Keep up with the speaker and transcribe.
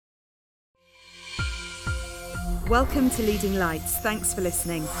Welcome to Leading Lights. Thanks for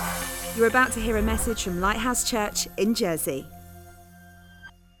listening. You're about to hear a message from Lighthouse Church in Jersey.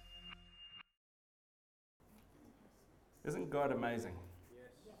 Isn't God amazing?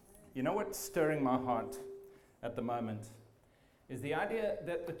 You know what's stirring my heart at the moment is the idea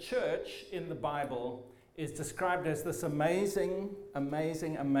that the church in the Bible is described as this amazing,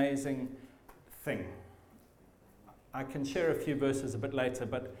 amazing, amazing thing. I can share a few verses a bit later,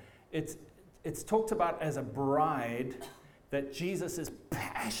 but it's talked about as a bride, that Jesus is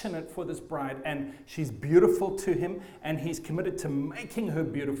passionate for this bride and she's beautiful to him and he's committed to making her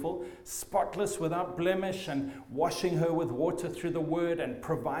beautiful, spotless, without blemish, and washing her with water through the word and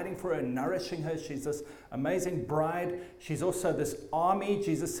providing for her, nourishing her. She's this amazing bride. She's also this army.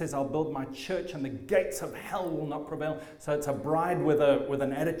 Jesus says, I'll build my church and the gates of hell will not prevail. So it's a bride with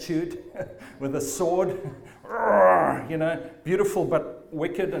an attitude, with a sword, beautiful but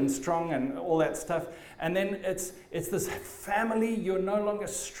wicked and strong and all that stuff. And then it's this family. You're no longer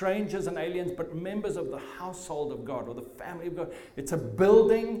strangers and aliens, but members of the household of God, or the family of God. It's a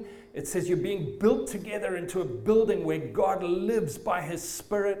building. It says you're being built together into a building where God lives by his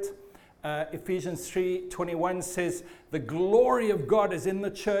Spirit. Ephesians 3:21 says the glory of God is in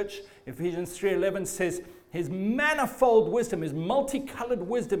the church. Ephesians 3:11 says his manifold wisdom, his multicolored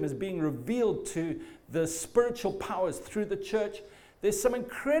wisdom is being revealed to the spiritual powers through the church. There's some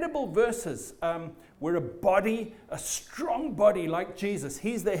incredible verses. We're a body, a strong body like Jesus.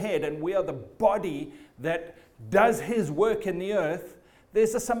 He's the head and we are the body that does his work in the earth.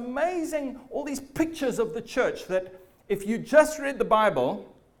 There's this amazing, all these pictures of the church that if you just read the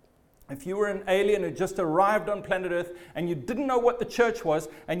Bible, if you were an alien who just arrived on planet Earth and you didn't know what the church was,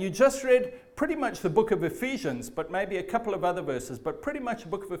 and you just read pretty much the book of Ephesians, but maybe a couple of other verses, but pretty much the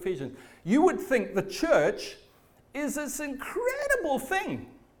book of Ephesians, you would think the church is this incredible thing.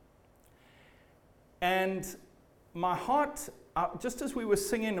 And my heart, just as we were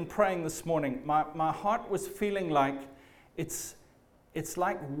singing and praying this morning, my heart was feeling like it's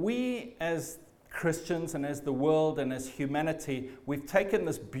like we as Christians and as the world and as humanity, we've taken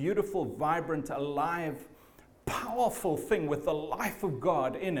this beautiful, vibrant, alive, powerful thing with the life of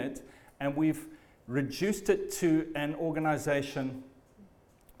God in it, and we've reduced it to an organization,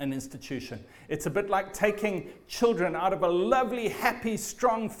 an institution. It's a bit like taking children out of a lovely, happy,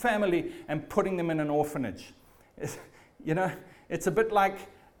 strong family and putting them in an orphanage. It's a bit like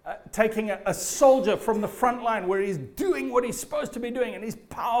taking a soldier from the front line where he's doing what he's supposed to be doing and he's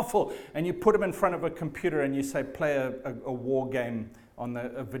powerful, and you put him in front of a computer and you say, play a war game on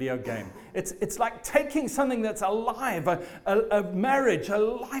a video game. It's like taking something that's alive, a marriage, a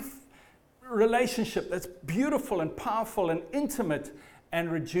life relationship that's beautiful and powerful and intimate, and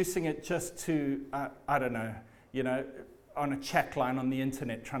reducing it just to, on a chat line on the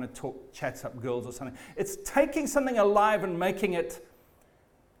internet, trying to chats up girls or something. It's taking something alive and making it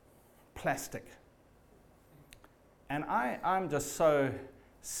plastic. And I'm just so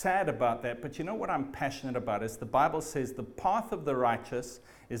sad about that. But you know what I'm passionate about is the Bible says the path of the righteous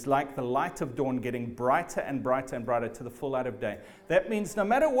is like the light of dawn, getting brighter and brighter and brighter to the full light of day. That means no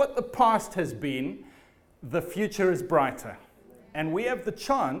matter what the past has been, the future is brighter. And we have the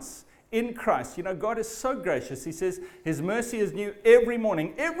chance in Christ. God is so gracious. He says his mercy is new every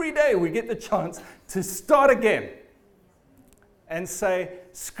morning. Every day we get the chance to start again and say,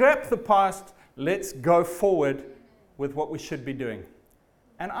 scrap the past, let's go forward with what we should be doing.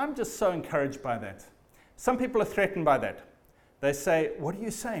 And I'm just so encouraged by that. Some people are threatened by that. They say, what are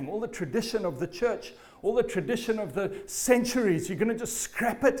you saying? All the tradition of the church, all the tradition of the centuries, you're going to just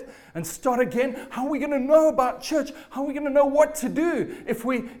scrap it and start again? How are we going to know about church? How are we going to know what to do if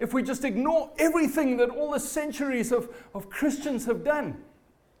we just ignore everything that all the centuries of Christians have done?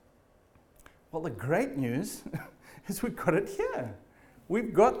 Well, the great news is we've got it here.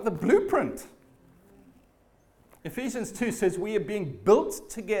 We've got the blueprint. Ephesians 2 says we are being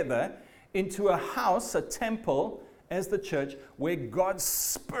built together into a house, a temple, as the church, where God's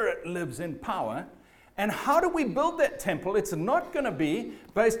Spirit lives in power. And how do we build that temple? It's not going to be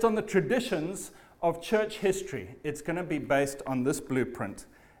based on the traditions of church history. It's going to be based on this blueprint.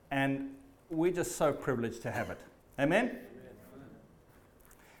 And we're just so privileged to have it. Amen?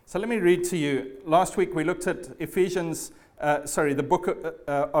 So let me read to you. Last week we looked at the book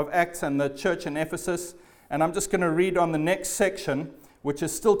of Acts and the church in Ephesus. And I'm just going to read on the next section, which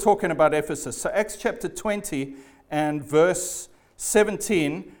is still talking about Ephesus. So Acts chapter 20 and verse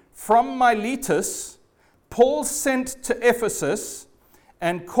 17. From Miletus, Paul sent to Ephesus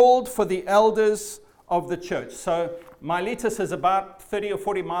and called for the elders of the church. So Miletus is about 30 or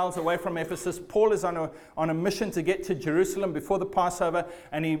 40 miles away from Ephesus. Paul is on a mission to get to Jerusalem before the Passover,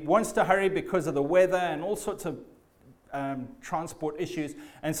 and he wants to hurry because of the weather and all sorts of transport issues.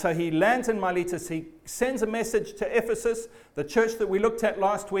 And so he lands in Miletus. He sends a message to Ephesus, the church that we looked at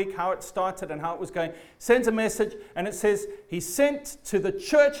last week, how it started and how it was going. Sends a message, and it says he sent to the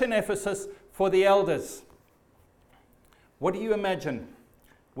church in Ephesus for the elders. What do you imagine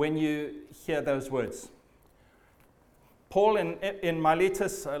when you hear those words? Paul in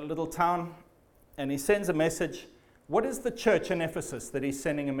Miletus, a little town, and he sends a message. What is the church in Ephesus that he's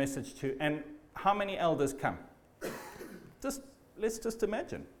sending a message to? And how many elders come? Let's just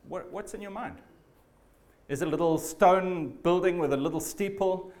imagine. What's in your mind? There's a little stone building with a little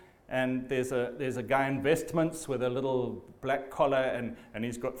steeple, and there's a guy in vestments with a little black collar, and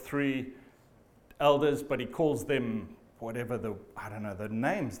he's got 3 elders, but he calls them whatever the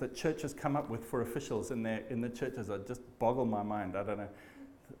names that churches come up with for officials in the churches. Are just boggle my mind. I don't know.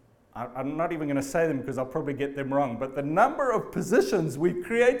 I'm not even going to say them because I'll probably get them wrong. But the number of positions we've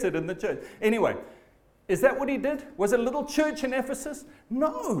created in the church. Anyway, is that what he did? Was it a little church in Ephesus?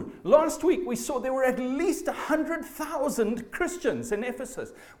 No. Last week we saw there were at least 100,000 Christians in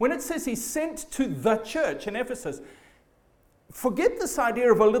Ephesus. When it says he sent to the church in Ephesus, forget this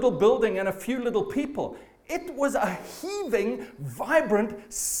idea of a little building and a few little people. It was a heaving,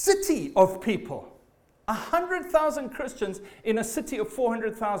 vibrant city of people. 100,000 Christians in a city of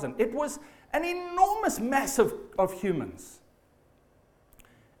 400,000. It was an enormous mass of humans.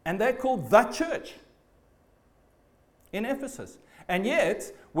 And they're called the church in Ephesus. And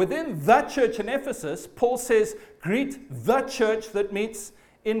yet, within the church in Ephesus, Paul says, greet the church that meets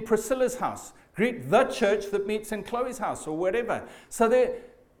in Priscilla's house. Greet the church that meets in Chloe's house, or whatever. So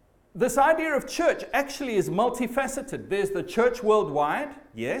this idea of church actually is multifaceted. There's the church worldwide,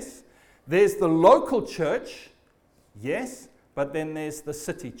 yes. There's the local church, yes. But then there's the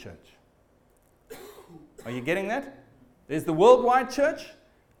city church. Are you getting that? There's the worldwide church.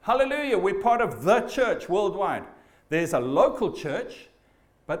 Hallelujah, we're part of the church worldwide. There's a local church,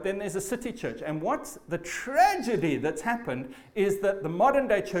 but then there's a city church. And what's the tragedy that's happened is that the modern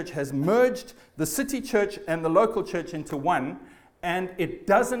day church has merged the city church and the local church into one, and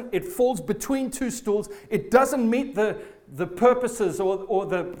it falls between 2 stools. It doesn't meet the purposes or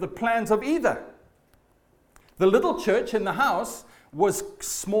the plans of either. The little church in the house was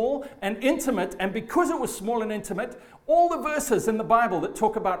small and intimate, and because it was small and intimate, all the verses in the Bible that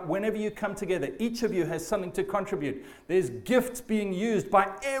talk about whenever you come together, each of you has something to contribute. There's gifts being used by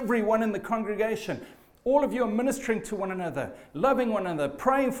everyone in the congregation. All of you are ministering to one another, loving one another,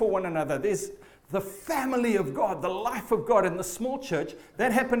 praying for one another. There's the family of God, the life of God in the small church.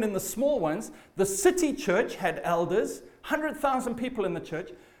 That happened in the small ones. The city church had elders, 100,000 people in the church.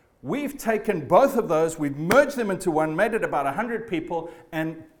 We've taken both of those, we've merged them into one, made it about 100 people,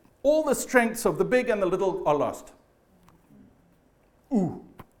 and all the strengths of the big and the little are lost. Ooh,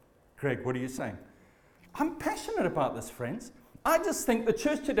 Greg, what are you saying? I'm passionate about this, friends. I just think the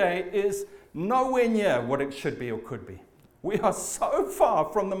church today is nowhere near what it should be or could be. We are so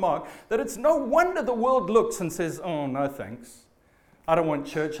far from the mark that it's no wonder the world looks and says, oh, no thanks. I don't want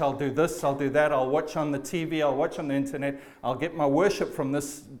church. I'll do this, I'll do that. I'll watch on the TV, I'll watch on the internet. I'll get my worship from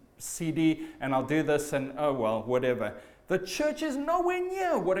this CD and I'll do this and oh, well, whatever. The church is nowhere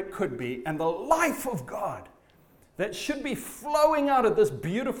near what it could be, and the life of God that should be flowing out of this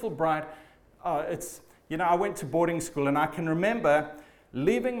beautiful bride. I went to boarding school, and I can remember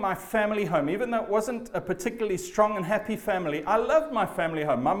leaving my family home, even though it wasn't a particularly strong and happy family. I loved my family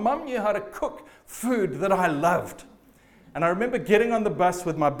home. My mum knew how to cook food that I loved. And I remember getting on the bus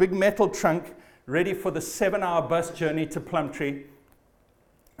with my big metal trunk, ready for the 7-hour bus journey to Plumtree,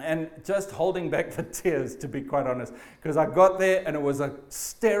 and just holding back the tears, to be quite honest, because I got there and it was a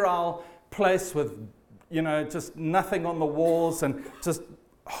sterile place with, just nothing on the walls and just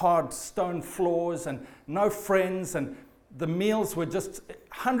hard stone floors and no friends, and the meals were just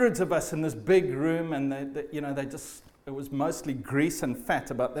hundreds of us in this big room, and it was mostly grease and fat,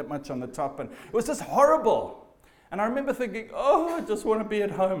 about that much on the top, and it was just horrible. And I remember thinking, oh, I just want to be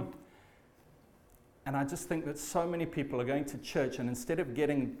at home. And I just think that so many people are going to church, and instead of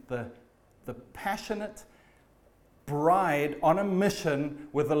getting the passionate bride on a mission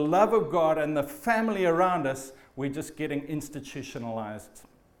with the love of God and the family around us, we're just getting institutionalized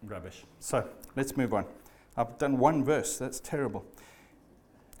rubbish. So let's move on. I've done one verse. That's terrible.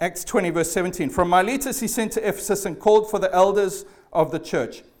 Acts 20, verse 17. From Miletus he sent to Ephesus and called for the elders of the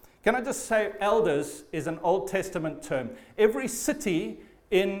church. Can I just say, elders is an Old Testament term. Every city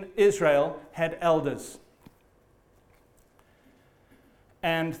in Israel had elders.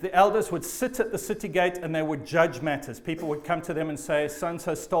 And the elders would sit at the city gate and they would judge matters. People would come to them and say,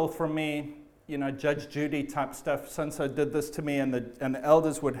 so-and-so stole from me. Judge Judy type stuff. So-and-so did this to me, and the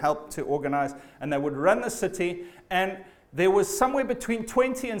elders would help to organize, and they would run the city. And there was somewhere between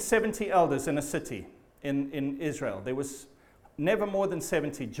 20 and 70 elders in a city in Israel. There was never more than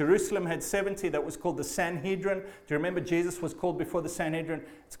 70. Jerusalem had 70. That was called the Sanhedrin. Do you remember Jesus was called before the Sanhedrin?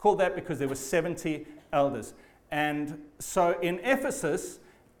 It's called that because there were 70 elders. And so in Ephesus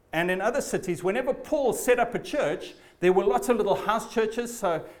and in other cities, whenever Paul set up a church, there were lots of little house churches.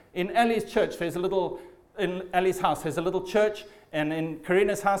 So in Ali's church, in Ali's house, there's a little church. And in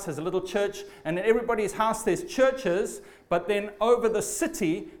Karina's house, there's a little church. And in everybody's house, there's churches. But then over the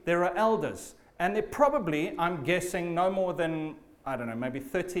city, there are elders. And they're probably, I'm guessing, no more than, I don't know, maybe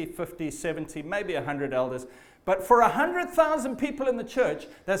 30, 50, 70, maybe 100 elders. But for 100,000 people in the church,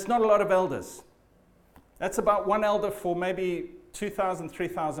 that's not a lot of elders. That's about one elder for maybe 2,000,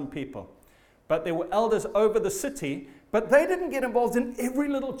 3,000 people. But there were elders over the city, but they didn't get involved in every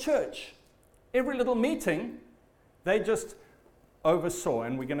little church, every little meeting. They just oversaw,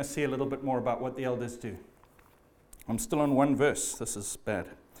 and we're going to see a little bit more about what the elders do. I'm still on one verse. This is bad.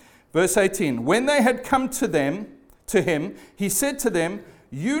 Verse 18, when they had come to him, he said to them,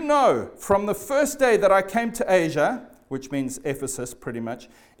 you know from the first day that I came to Asia, which means Ephesus pretty much,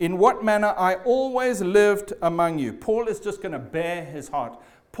 in what manner I always lived among you. Paul is just going to bare his heart.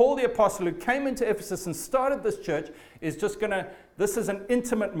 Paul the apostle, who came into Ephesus and started this church, is just going to, this is an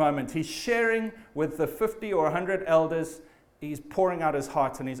intimate moment. He's sharing with the 50 or 100 elders. He's pouring out his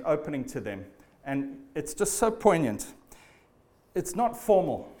heart and he's opening to them. And it's just so poignant. It's not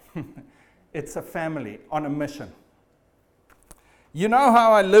formal. It's a family on a mission. You know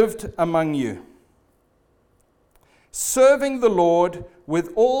how I lived among you, serving the Lord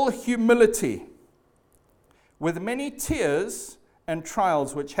with all humility, with many tears and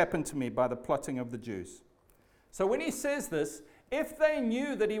trials which happened to me by the plotting of the Jews. So when he says this, if they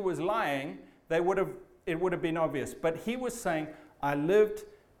knew that he was lying, it would have been obvious. But he was saying, I lived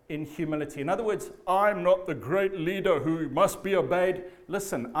in humility. In other words, I'm not the great leader who must be obeyed.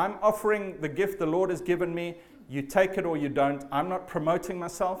 Listen, I'm offering the gift the Lord has given me. You take it or you don't. I'm not promoting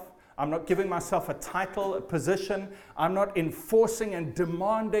myself. I'm not giving myself a title, a position. I'm not enforcing and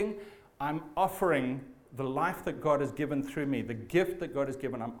demanding. I'm offering the life that God has given through me, the gift that God has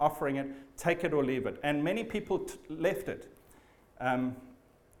given. I'm offering it. Take it or leave it. And many people left it.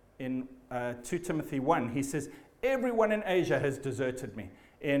 In 2 Timothy 1, he says, everyone in Asia has deserted me.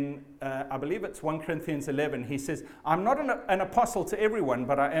 In, I believe it's 1 Corinthians 11, he says, I'm not an apostle to everyone,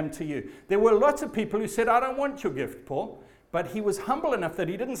 but I am to you. There were lots of people who said, I don't want your gift, Paul. But he was humble enough that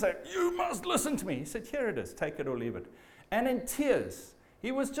he didn't say, you must listen to me. He said, here it is, take it or leave it. And in tears,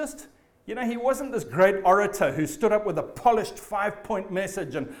 he was just, he wasn't this great orator who stood up with a polished 5-point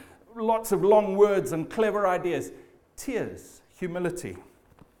message and lots of long words and clever ideas. Tears, humility,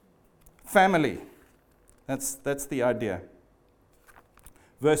 family. That's the idea.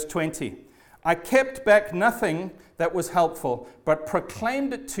 Verse 20, I kept back nothing that was helpful, but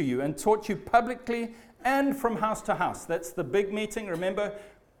proclaimed it to you and taught you publicly and from house to house. That's the big meeting. Remember,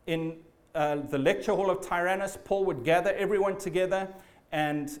 in the lecture hall of Tyrannus, Paul would gather everyone together,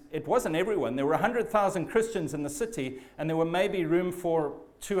 and it wasn't everyone. There were 100,000 Christians in the city, and there were maybe room for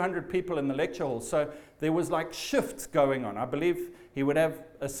 200 people in the lecture hall. So there was like shifts going on. I believe he would have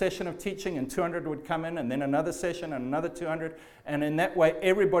a session of teaching and 200 would come in, and then another session and another 200. And in that way,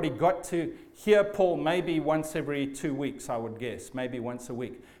 everybody got to hear Paul maybe once every 2 weeks, I would guess, maybe once a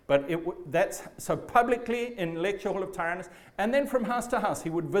week. But that's so publicly in lecture hall of Tyrannus. And then from house to house, he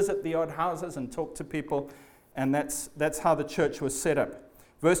would visit the odd houses and talk to people. And that's how the church was set up.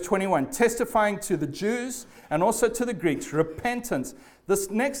 Verse 21, testifying to the Jews and also to the Greeks, repentance. This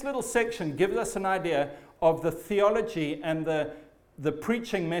next little section gives us an idea of the theology and the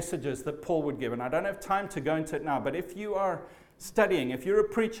preaching messages that Paul would give. And I don't have time to go into it now, but if you are studying, if you're a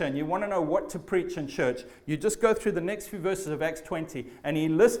preacher and you want to know what to preach in church, you just go through the next few verses of Acts 20, and he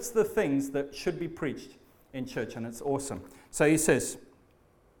lists the things that should be preached in church, and it's awesome. So he says,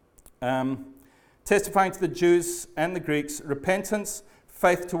 testifying to the Jews and the Greeks, repentance,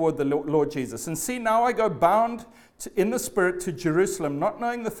 faith toward the Lord Jesus. And see, now I go bound in the Spirit to Jerusalem, not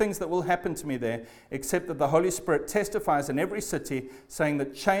knowing the things that will happen to me there, except that the Holy Spirit testifies in every city, saying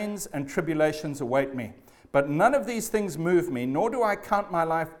that chains and tribulations await me. But none of these things move me, nor do I count my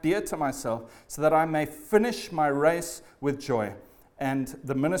life dear to myself, so that I may finish my race with joy, and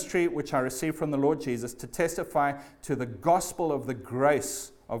the ministry which I received from the Lord Jesus, to testify to the gospel of the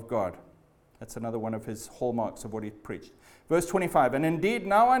grace of God. That's another one of his hallmarks of what he preached. Verse 25, and indeed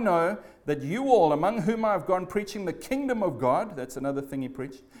now I know that you all, among whom I have gone preaching the kingdom of God, that's another thing he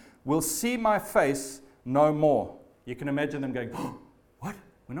preached, will see my face no more. You can imagine them going, oh, what?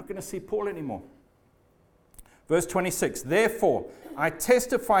 We're not going to see Paul anymore. Verse 26, therefore, I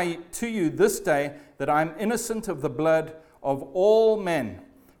testify to you this day that I am innocent of the blood of all men,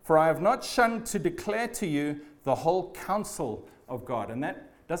 for I have not shunned to declare to you the whole counsel of God. And that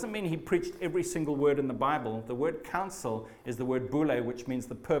doesn't mean he preached every single word in the Bible. The word counsel is the word boule, which means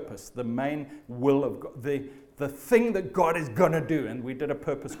the purpose, the main will of God, the thing that God is going to do. And we did a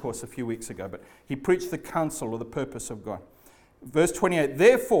purpose course a few weeks ago, but he preached the counsel or the purpose of God. Verse 28,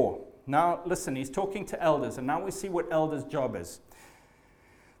 therefore, now listen, he's talking to elders, and now we see what elders' job is.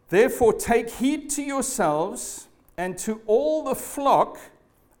 Therefore, take heed to yourselves and to all the flock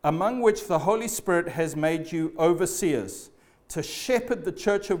among which the Holy Spirit has made you overseers, to shepherd the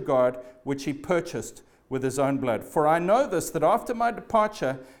church of God, which he purchased with his own blood. For I know this, that after my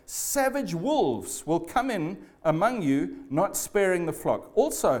departure, savage wolves will come in among you, not sparing the flock.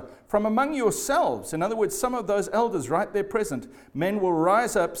 Also, from among yourselves, in other words, some of those elders right there present, men will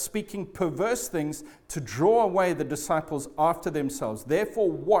rise up speaking perverse things to draw away the disciples after themselves. Therefore,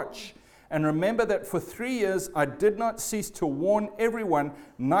 watch and remember that for 3 years I did not cease to warn everyone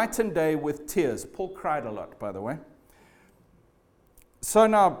night and day with tears. Paul cried a lot, by the way. So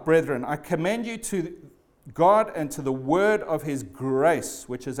now, brethren, I commend you to God and to the word of his grace,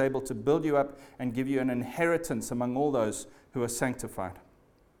 which is able to build you up and give you an inheritance among all those who are sanctified.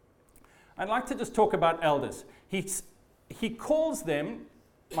 I'd like to just talk about elders. He calls them,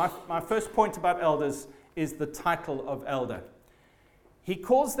 my first point about elders is the title of elder. He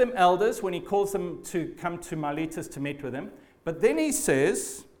calls them elders when he calls them to come to Miletus to meet with him. But then he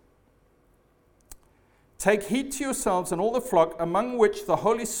says, take heed to yourselves and all the flock among which the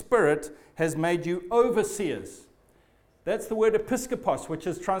Holy Spirit has made you overseers. That's the word episkopos, which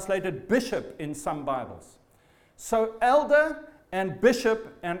is translated bishop in some Bibles. So elder and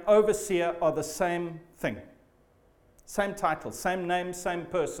bishop and overseer are the same thing. Same title, same name, same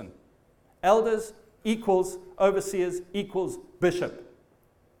person. Elders equals overseers equals bishop.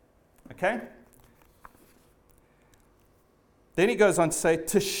 Okay? Then he goes on to say,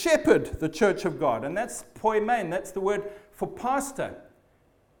 to shepherd the church of God. And that's poimen, that's the word for pastor.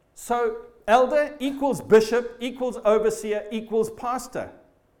 So elder equals bishop equals overseer equals pastor.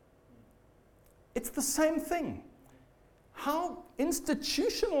 It's the same thing. How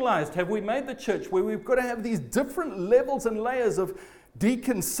institutionalized have we made the church where we've got to have these different levels and layers of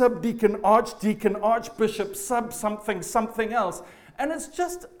deacon, subdeacon, archbishop, something, something else. And it's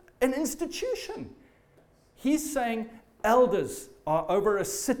just an institution. He's saying elders are over a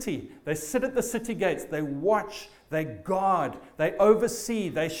city. They sit at the city gates. They watch. They guard. They oversee.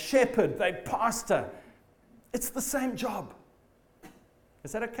 They shepherd. They pastor. It's the same job.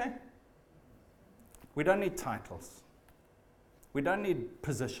 Is that okay? We don't need titles. We don't need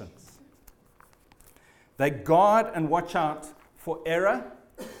positions. They guard and watch out for error.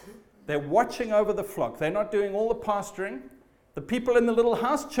 They're watching over the flock. They're not doing all the pastoring. The people in the little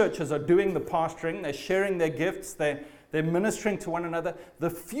house churches are doing the pastoring. They're sharing their gifts. They're ministering to one another. The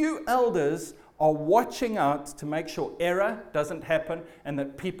few elders are watching out to make sure error doesn't happen and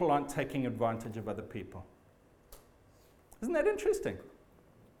that people aren't taking advantage of other people. Isn't that interesting?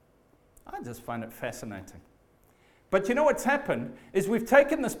 I just find it fascinating. But you know what's happened is we've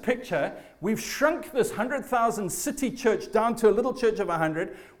taken this picture, we've shrunk this 100,000 city church down to a little church of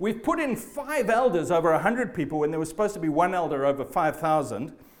 100. We've put in 5 elders over 100 people when there was supposed to be 1 elder over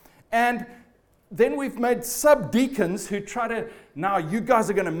 5,000. And then we've made sub-deacons who try to, now you guys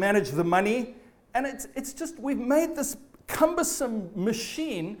are going to manage the money. And it's just, we've made this cumbersome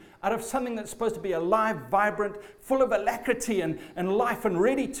machine out of something that's supposed to be alive, vibrant, full of alacrity and life and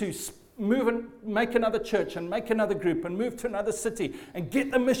ready to move and make another church and make another group and move to another city and get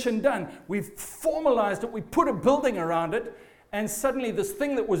the mission done. We've formalized it. We put a building around it. And suddenly this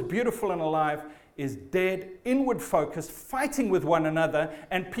thing that was beautiful and alive is dead, inward focused, fighting with one another,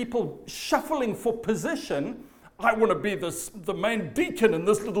 and people shuffling for position. I want to be the main deacon in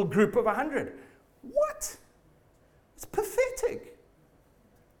this little group of 100. What? It's pathetic.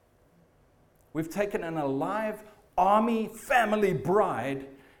 We've taken an alive army family bride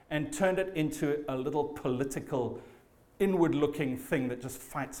and turned it into a little political, inward-looking thing that just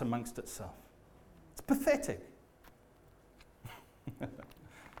fights amongst itself. It's pathetic.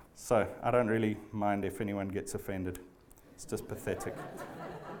 So, I don't really mind if anyone gets offended. It's just pathetic.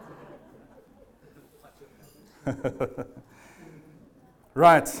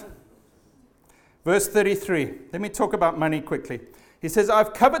 Right. Verse 33. Let me talk about money quickly. He says,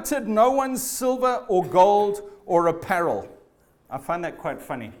 I've coveted no one's silver or gold or apparel. I find that quite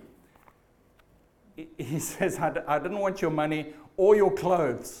funny. He says, I didn't want your money or your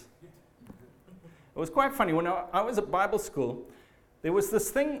clothes. It was quite funny. When I was at Bible school, there was this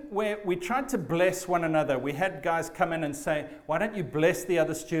thing where we tried to bless one another. We had guys come in and say, why don't you bless the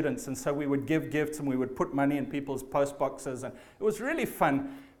other students? And so we would give gifts and we would put money in people's post boxes. And it was really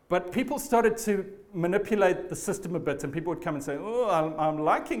fun. But people started to manipulate the system a bit. And people would come and say, oh, I'm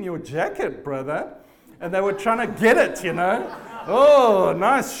liking your jacket, brother. And they were trying to get it, you know. Oh,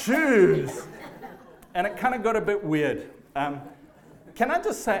 nice shoes. And it kind of got a bit weird. Can I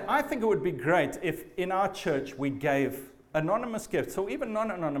just say, I think it would be great if in our church we gave anonymous gifts, or even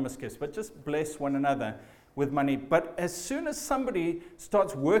non-anonymous gifts, but just bless one another with money. But as soon as somebody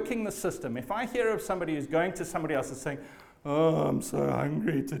starts working the system, if I hear of somebody who's going to somebody else and saying, oh, I'm so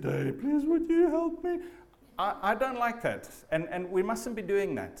hungry today, please would you help me? I don't like that. And we mustn't be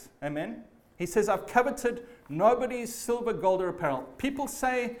doing that. Amen? He says, I've coveted nobody's silver, gold, or apparel. People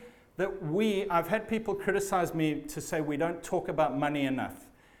say that I've had people criticize me to say we don't talk about money enough.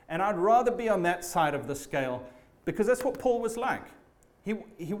 And I'd rather be on that side of the scale, because that's what Paul was like.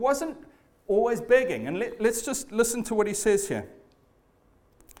 He wasn't always begging. And let's just listen to what he says here.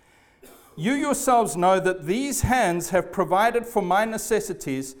 You yourselves know that these hands have provided for my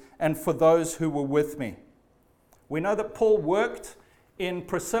necessities and for those who were with me. We know that Paul worked in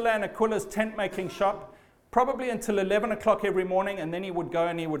Priscilla and Aquila's tent making shop probably until 11 o'clock every morning, and then he would go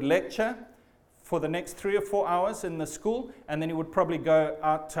and he would lecture for the next 3 or 4 hours in the school, and then he would probably go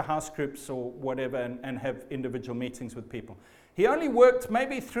out to house groups or whatever and have individual meetings with people. He only worked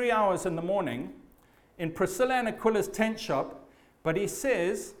maybe 3 hours in the morning in Priscilla and Aquila's tent shop, but he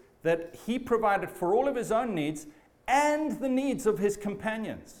says that he provided for all of his own needs and the needs of his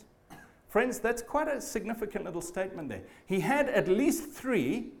companions. Friends, that's quite a significant little statement there. He had at least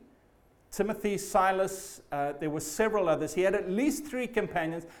 3, Timothy, Silas, there were several others. He had at least 3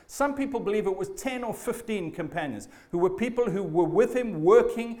 companions. Some people believe it was 10 or 15 companions who were people who were with him,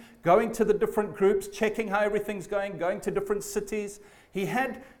 working, going to the different groups, checking how everything's going to different cities. He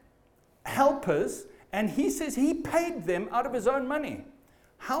had helpers, and he says he paid them out of his own money.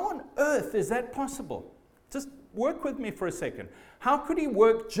 How on earth is that possible? Just work with me for a second. How could he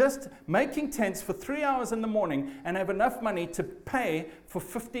work just making tents for 3 hours in the morning and have enough money to pay for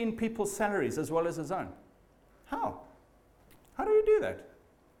 15 people's salaries as well as his own? How? How do you do that?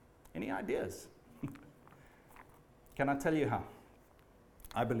 Any ideas? Can I tell you how?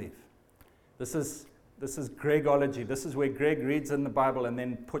 I believe. This is Greggology. This is where Greg reads in the Bible and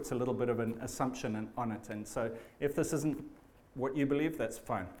then puts a little bit of an assumption on it. And so if this isn't what you believe, that's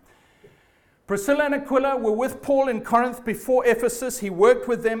fine. Priscilla and Aquila were with Paul in Corinth before Ephesus. He worked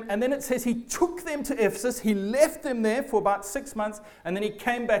with them, and then it says he took them to Ephesus. He left them there for about 6 months, and then he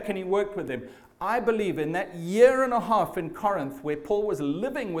came back and he worked with them. I believe in that 1.5 years in Corinth, where Paul was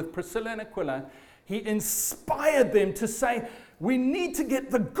living with Priscilla and Aquila, he inspired them to say, we need to get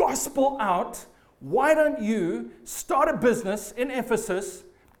the gospel out. Why don't you start a business in Ephesus,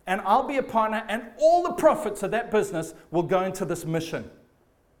 and I'll be a partner, and all the profits of that business will go into this mission.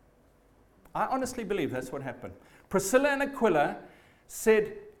 I honestly believe that's what happened. Priscilla and Aquila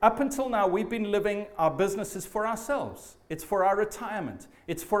said, up until now, we've been living our businesses for ourselves. It's for our retirement.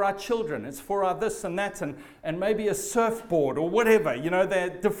 It's for our children. It's for our this and that, and maybe a surfboard or whatever. You know, they're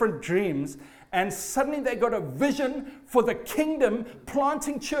different dreams. And suddenly they got a vision for the kingdom,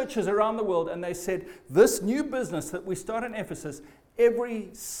 planting churches around the world. And they said, this new business that we start in Ephesus,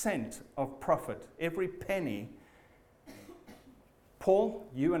 every cent of profit, every penny, Paul,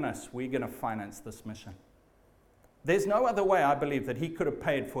 you and us, we're going to finance this mission. There's no other way, I believe, that he could have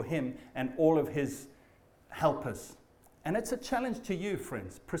paid for him and all of his helpers. And it's a challenge to you,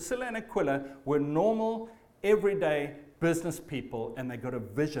 friends. Priscilla and Aquila were normal, everyday business people, and they got a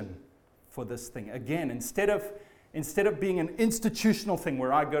vision for this thing. Again, instead of being an institutional thing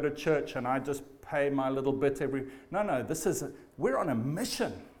where I go to church and I just pay my little bit every... No, we're on a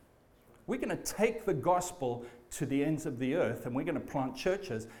mission. We're going to take the gospel to the ends of the earth, and we're going to plant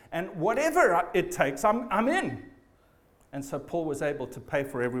churches, and whatever it takes, I'm in. And so Paul was able to pay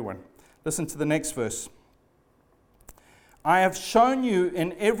for everyone. Listen to the next verse. I have shown you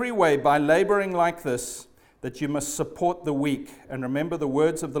in every way by laboring like this that you must support the weak, and remember the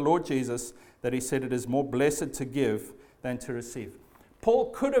words of the Lord Jesus that he said it is more blessed to give than to receive.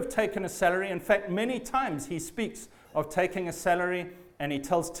 Paul could have taken a salary. In fact, many times he speaks of taking a salary, and he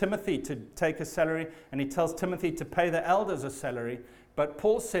tells Timothy to take a salary, and he tells Timothy to pay the elders a salary. But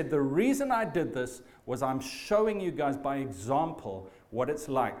Paul said, the reason I did this was I'm showing you guys by example what it's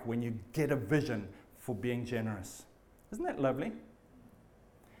like when you get a vision for being generous. Isn't that lovely?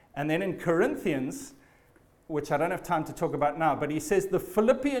 And then in Corinthians, which I don't have time to talk about now, but he says, the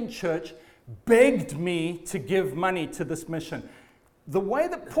Philippian church begged me to give money to this mission. The way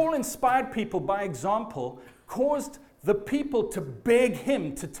that Paul inspired people by example caused the people to beg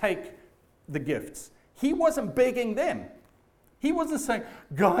him to take the gifts. He wasn't begging them. He wasn't saying,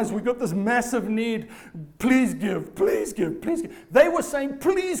 guys, we've got this massive need. Please give, please give, please give. They were saying,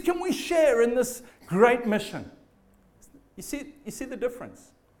 please, can we share in this great mission? You see the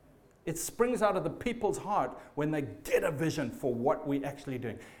difference? It springs out of the people's heart when they get a vision for what we're actually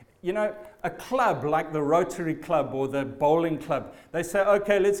doing. You know, a club like the Rotary Club or the bowling club, they say,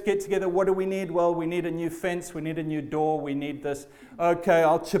 okay, let's get together. What do we need? Well, we need a new fence. We need a new door. We need this. Okay,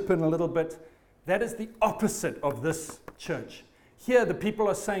 I'll chip in a little bit. That is the opposite of this church. Here, the people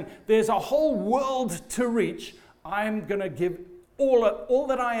are saying, there's a whole world to reach. I'm going to give all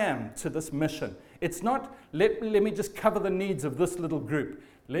that I am to this mission. It's not, let me just cover the needs of this little group.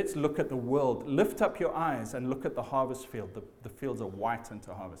 Let's look at the world. Lift up your eyes and look at the harvest field. The fields are white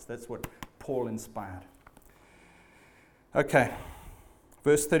unto harvest. That's what Paul inspired. Okay,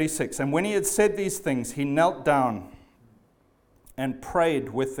 verse 36. And when he had said these things, he knelt down and prayed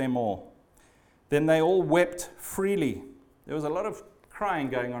with them all. Then they all wept freely. There was a lot of crying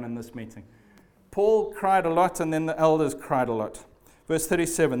going on in this meeting. Paul cried a lot, and then the elders cried a lot. Verse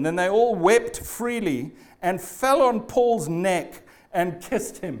 37. Then they all wept freely and fell on Paul's neck and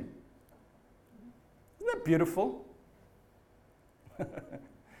kissed him. Isn't that beautiful?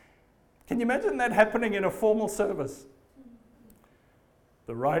 Can you imagine that happening in a formal service?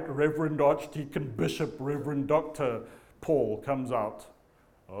 The Right Reverend Archdeacon Bishop Reverend Dr. Paul comes out.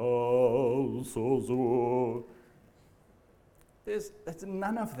 Oh, so. There's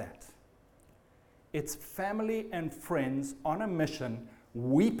none of that. It's family and friends on a mission,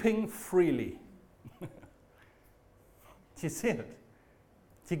 weeping freely. Do you see it?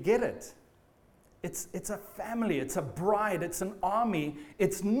 Do you get it? It's a family, it's a bride, it's an army.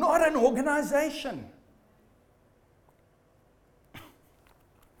 It's not an organization.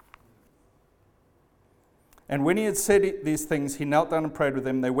 And when he had said these things, he knelt down and prayed with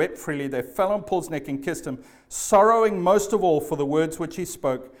them. They wept freely. They fell on Paul's neck and kissed him, sorrowing most of all for the words which he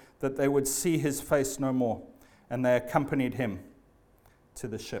spoke, that they would see his face no more. And they accompanied him to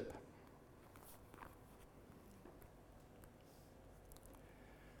the ship.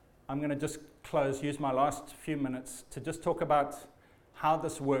 I'm going to just use my last few minutes to just talk about how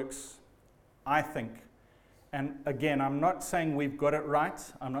this works, I think. And again, I'm not saying we've got it right.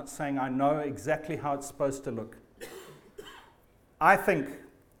 I'm not saying I know exactly how it's supposed to look. I think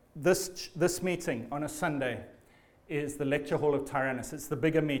this meeting on a Sunday is the lecture hall of Tyrannus. It's the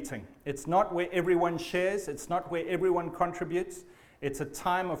bigger meeting. It's not where everyone shares. It's not where everyone contributes. It's a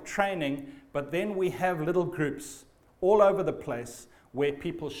time of training, but then we have little groups all over the place where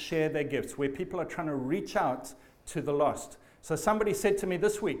people share their gifts, where people are trying to reach out to the lost. So somebody said to me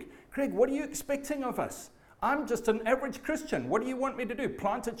this week, Greg, what are you expecting of us? I'm just an average Christian. What do you want me to do?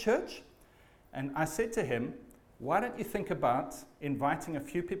 Plant a church? And I said to him, why don't you think about inviting a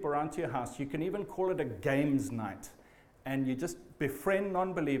few people around to your house? You can even call it a games night. And you just befriend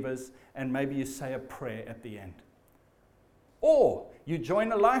non-believers, and maybe you say a prayer at the end. Or you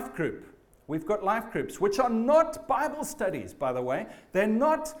join a life group. We've got life groups, which are not Bible studies, by the way. They're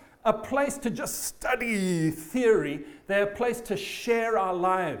not a place to just study theory. They're a place to share our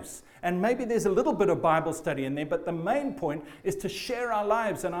lives. And maybe there's a little bit of Bible study in there, but the main point is to share our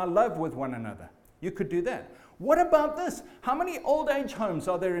lives and our love with one another. You could do that. What about this? How many old age homes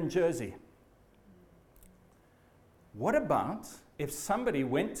are there in Jersey? What about if somebody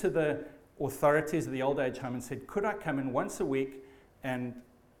went to the authorities of the old age home and said, could I come in once a week and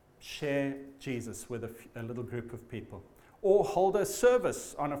share Jesus with a little group of people? Or hold a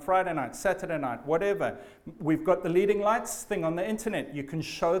service on a Friday night, Saturday night, whatever. We've got the Leading Lights thing on the internet. You can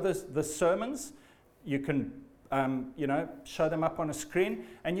show the sermons. You can show them up on a screen.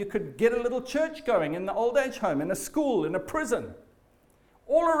 And you could get a little church going in the old age home, in a school, in a prison.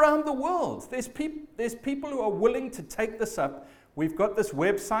 All around the world, there's people who are willing to take this up. We've got this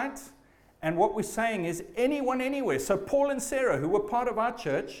website, and what we're saying is anyone, anywhere. So Paul and Sarah, who were part of our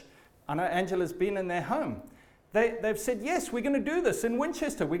church, I know Angela's been in their home. They've said, yes, we're going to do this in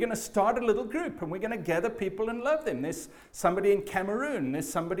Winchester. We're going to start a little group, and we're going to gather people and love them. There's somebody in Cameroon. There's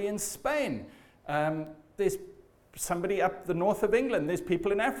somebody in Spain. There's somebody up the north of England. There's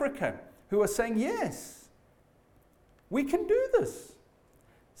people in Africa who are saying, yes, we can do this.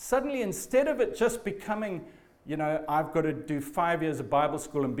 Suddenly, instead of it just becoming, I've got to do 5 years of Bible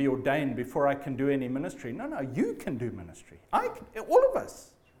school and be ordained before I can do any ministry. No, you can do ministry. All of us.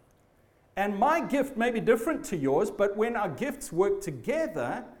 And my gift may be different to yours, but when our gifts work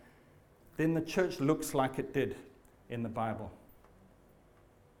together, then the church looks like it did in the Bible.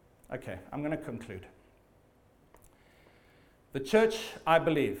 Okay, I'm going to conclude. The church, I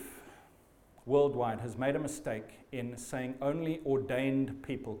believe, worldwide has made a mistake in saying only ordained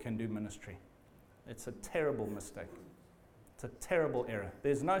people can do ministry. It's a terrible mistake. It's a terrible error.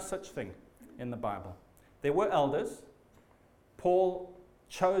 There's no such thing in the Bible. There were elders. Paul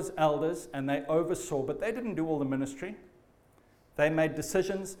chose elders and they oversaw, but they didn't do all the ministry. They made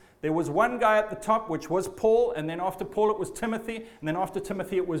decisions. There was one guy at the top, which was Paul, and then after Paul it was Timothy, and then after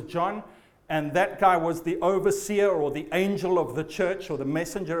Timothy it was John, and that guy was the overseer or the angel of the church or the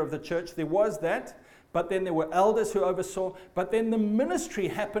messenger of the church. There was that, but then there were elders who oversaw, but then the ministry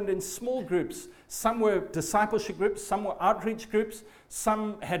happened in small groups. Some were discipleship groups, some were outreach groups,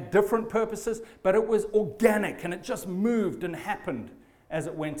 some had different purposes, but it was organic and it just moved and happened as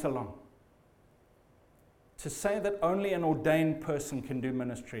it went along. To say that only an ordained person can do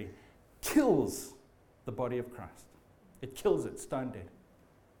ministry kills the body of Christ. It kills it stone dead.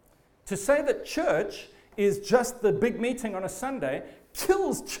 To say that church is just the big meeting on a Sunday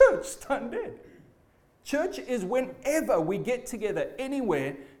kills church stone dead. Church is whenever we get together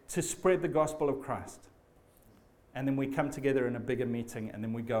anywhere to spread the gospel of Christ. And then we come together in a bigger meeting, and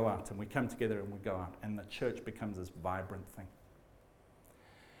then we go out, and we come together and we go out, and the church becomes this vibrant thing.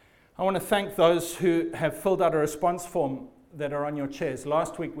 I want to thank those who have filled out a response form that are on your chairs.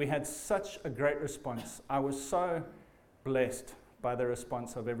 Last week we had such a great response. I was so blessed by the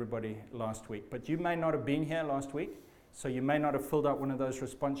response of everybody last week. But you may not have been here last week, so you may not have filled out one of those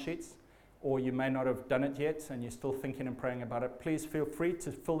response sheets, or you may not have done it yet and you're still thinking and praying about it. Please feel free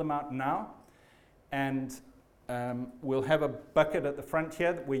to fill them out now, and we'll have a bucket at the front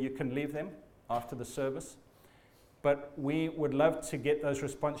here where you can leave them after the service. But we would love to get those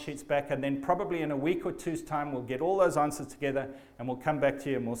response sheets back, and then probably in a week or two's time we'll get all those answers together and we'll come back to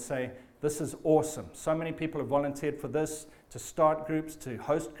you and we'll say, this is awesome. So many people have volunteered for this, to start groups, to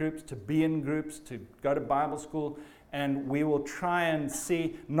host groups, to be in groups, to go to Bible school, and we will try and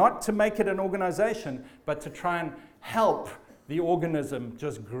see, not to make it an organization, but to try and help the organism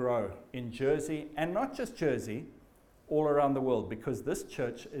just grow in Jersey, and not just Jersey, all around the world, because this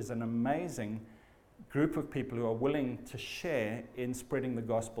church is an amazing group of people who are willing to share in spreading the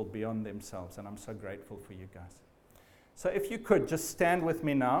gospel beyond themselves, and I'm so grateful for you guys. So if you could just stand with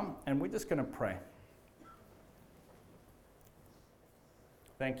me now, and we're just going to pray.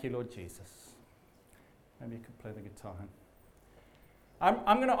 Thank you, Lord Jesus. Maybe you could play the guitar.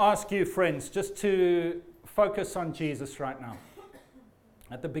 I'm going to ask you, friends, just to focus on Jesus right now.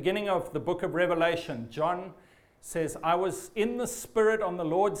 At the beginning of the book of Revelation, John says, I was in the Spirit on the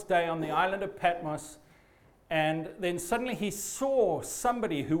Lord's day on the island of Patmos, and then suddenly he saw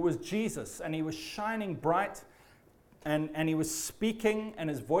somebody who was Jesus, and he was shining bright, and he was speaking, and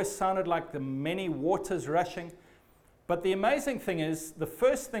his voice sounded like the many waters rushing. But the amazing thing is, the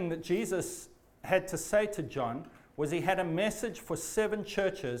first thing that Jesus had to say to John was he had a message for 7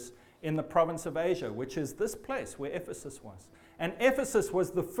 churches in the province of Asia, which is this place where Ephesus was. And Ephesus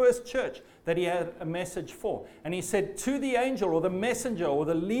was the first church that he had a message for. And he said to the angel or the messenger or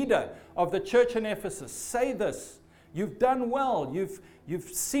the leader of the church in Ephesus, say this, you've done well, you've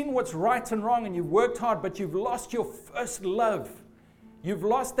seen what's right and wrong, and you've worked hard, but you've lost your first love. You've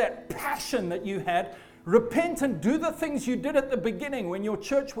lost that passion that you had. Repent and do the things you did at the beginning when your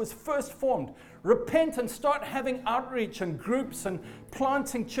church was first formed. Repent and start having outreach and groups and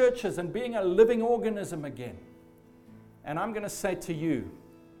planting churches and being a living organism again. And I'm going to say to you,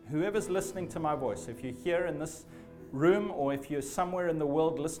 whoever's listening to my voice, if you're here in this room or if you're somewhere in the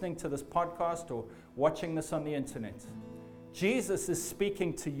world listening to this podcast or watching this on the internet, Jesus is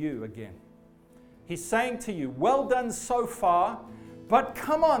speaking to you again. He's saying to you, well done so far, but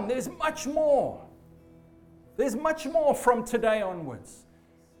come on, there's much more. There's much more from today onwards.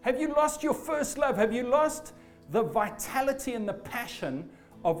 Have you lost your first love? Have you lost the vitality and the passion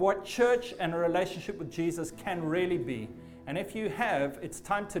of what church and a relationship with Jesus can really be? And if you have, it's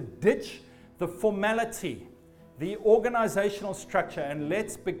time to ditch the formality, the organizational structure, and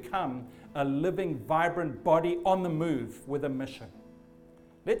let's become a living, vibrant body on the move with a mission.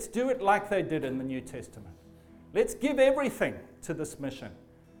 Let's do it like they did in the New Testament. Let's give everything to this mission.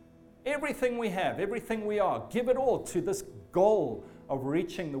 Everything we have, everything we are, give it all to this goal of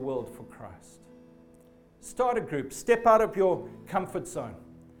reaching the world for Christ. Start a group. Step out of your comfort zone.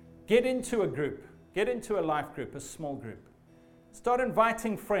 Get into a group. Get into a life group, a small group. Start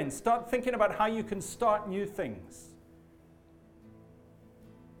inviting friends. Start thinking about how you can start new things.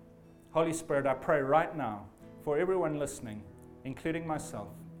 Holy Spirit, I pray right now for everyone listening, including myself,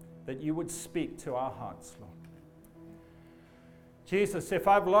 that you would speak to our hearts, Lord. Jesus, if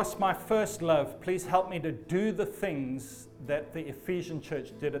I've lost my first love, please help me to do the things that the Ephesian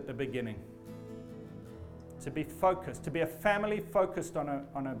church did at the beginning. to be focused, to be a family focused on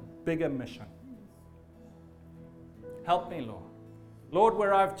a bigger mission. Help me, Lord. Lord,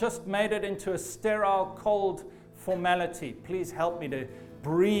 where I've just made it into a sterile, cold formality, please help me to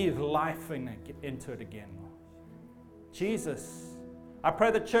breathe life into it again, Lord. Jesus, I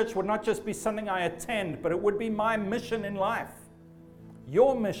pray the church would not just be something I attend, but it would be my mission in life.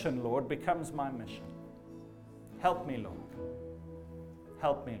 Your mission, Lord, becomes my mission. Help me, Lord.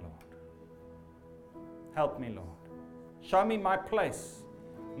 Help me, Lord. Help me, Lord. Show me my place,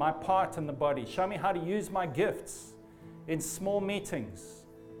 my part in the body. Show me how to use my gifts in small meetings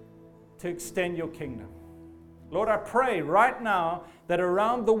to extend your kingdom. Lord, I pray right now that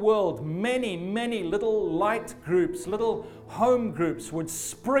around the world, many, many little light groups, little home groups would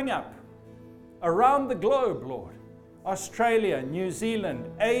spring up around the globe, Lord. Australia, New Zealand,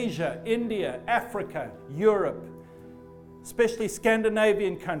 Asia, India, Africa, Europe, especially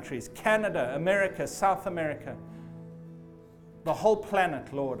Scandinavian countries, Canada, America, South America, the whole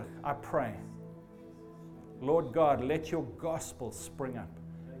planet, Lord, I pray. Lord God, let your gospel spring up.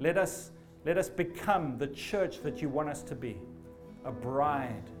 Let us become the church that you want us to be, a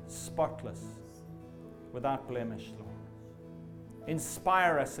bride, spotless, without blemish, Lord.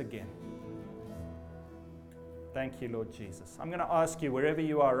 Inspire us again. Thank you, Lord Jesus. I'm going to ask you, wherever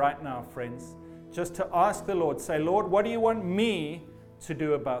you are right now, friends, just to ask the Lord, say, Lord, what do you want me to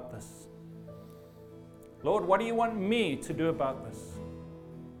do about this? Lord, what do you want me to do about this?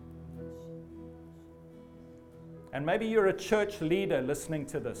 And maybe you're a church leader listening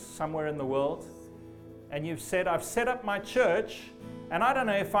to this somewhere in the world, and you've said, I've set up my church, and I don't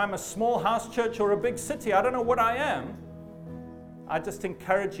know if I'm a small house church or a big city. I don't know what I am. I just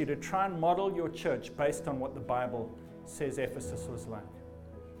encourage you to try and model your church based on what the Bible says Ephesus was like.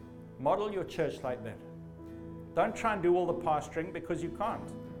 Model your church like that. Don't try and do all the pastoring, because you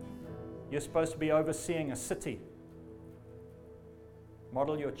can't. You're supposed to be overseeing a city.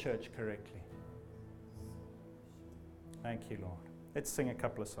 Model your church correctly. Thank you, Lord. Let's sing a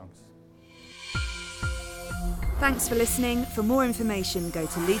couple of songs. Thanks for listening. For more information, go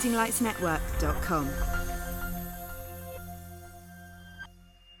to leadinglightsnetwork.com.